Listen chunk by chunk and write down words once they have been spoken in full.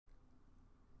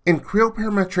In Creo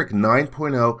Parametric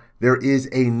 9.0, there is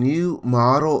a new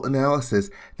model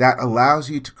analysis that allows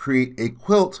you to create a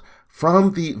quilt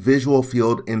from the visual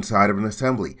field inside of an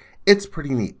assembly. It's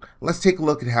pretty neat. Let's take a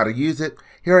look at how to use it.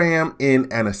 Here I am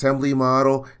in an assembly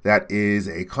model that is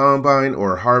a combine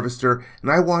or a harvester, and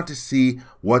I want to see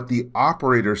what the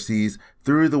operator sees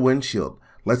through the windshield.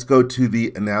 Let's go to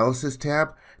the Analysis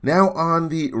tab. Now on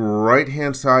the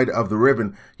right-hand side of the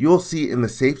ribbon, you'll see in the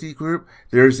Safety group,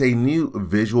 there's a new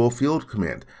Visual Field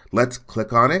command. Let's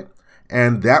click on it,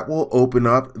 and that will open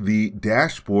up the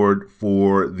dashboard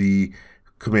for the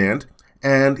command.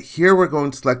 And here we're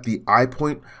going to select the eye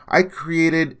point. I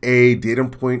created a datum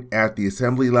point at the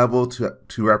assembly level to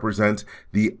represent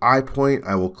the eye point.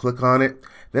 I will click on it.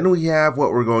 Then we have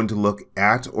what we're going to look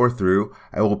at or through.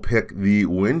 I will pick the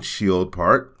windshield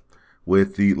part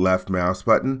with the left mouse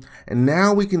button. And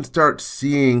now we can start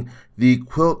seeing the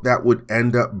quilt that would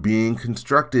end up being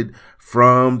constructed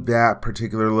from that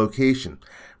particular location.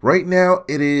 Right now,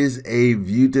 it is a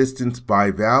view distance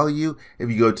by value. If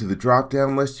you go to the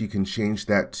drop-down list, you can change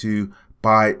that to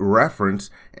by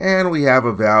reference, and we have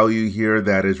a value here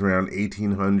that is around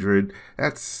 1800.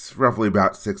 That's roughly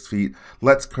about 6 feet.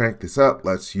 Let's crank this up.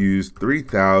 Let's use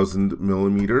 3000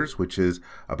 millimeters, which is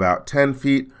about 10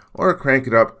 feet, or crank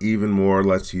it up even more.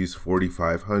 Let's use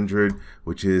 4500,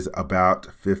 which is about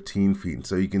 15 feet.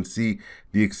 So you can see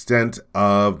the extent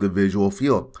of the visual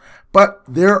field. But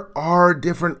there are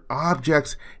different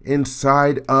objects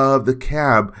inside of the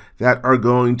cab that are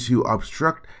going to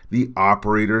obstruct the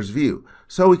operator's view.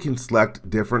 So we can select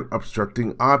different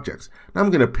obstructing objects. Now I'm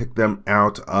going to pick them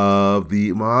out of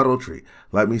the model tree.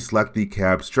 Let me select the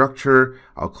cab structure.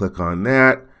 I'll click on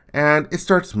that, and it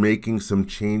starts making some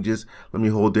changes. Let me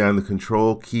hold down the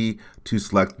control key to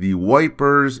select the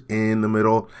wipers in the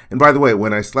middle. And by the way,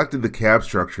 when I selected the cab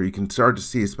structure, you can start to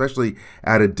see, especially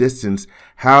at a distance,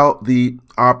 how the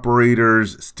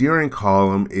operator's steering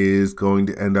column is going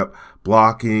to end up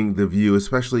blocking the view,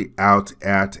 especially out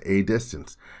at a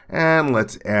distance. And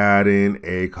let's add in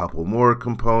a couple more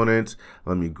components.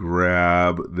 Let me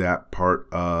grab that part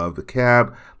of the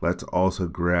cab. Let's also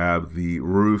grab the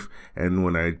roof. And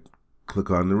when I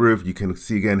click on the roof, you can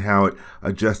see again how it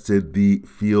adjusted the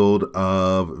field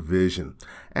of vision.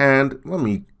 And let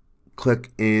me click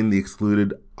in the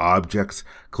Excluded Objects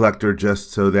collector just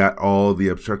so that all the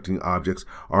obstructing objects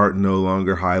are no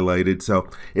longer highlighted. So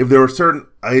if there were certain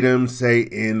items, say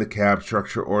in the cab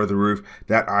structure or the roof,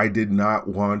 that I did not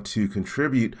want to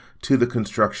contribute to the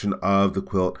construction of the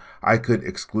quilt, I could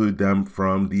exclude them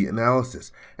from the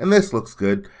analysis. And this looks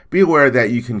good. Be aware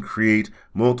that you can create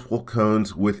multiple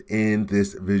cones within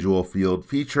this visual field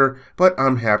feature, but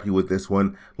I'm happy with this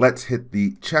one. Let's hit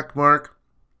the check mark.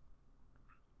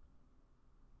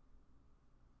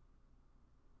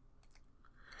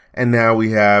 And now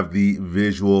we have the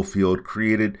visual field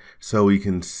created, so we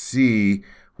can see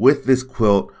with this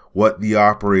quilt what the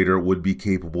operator would be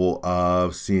capable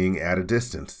of seeing at a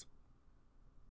distance.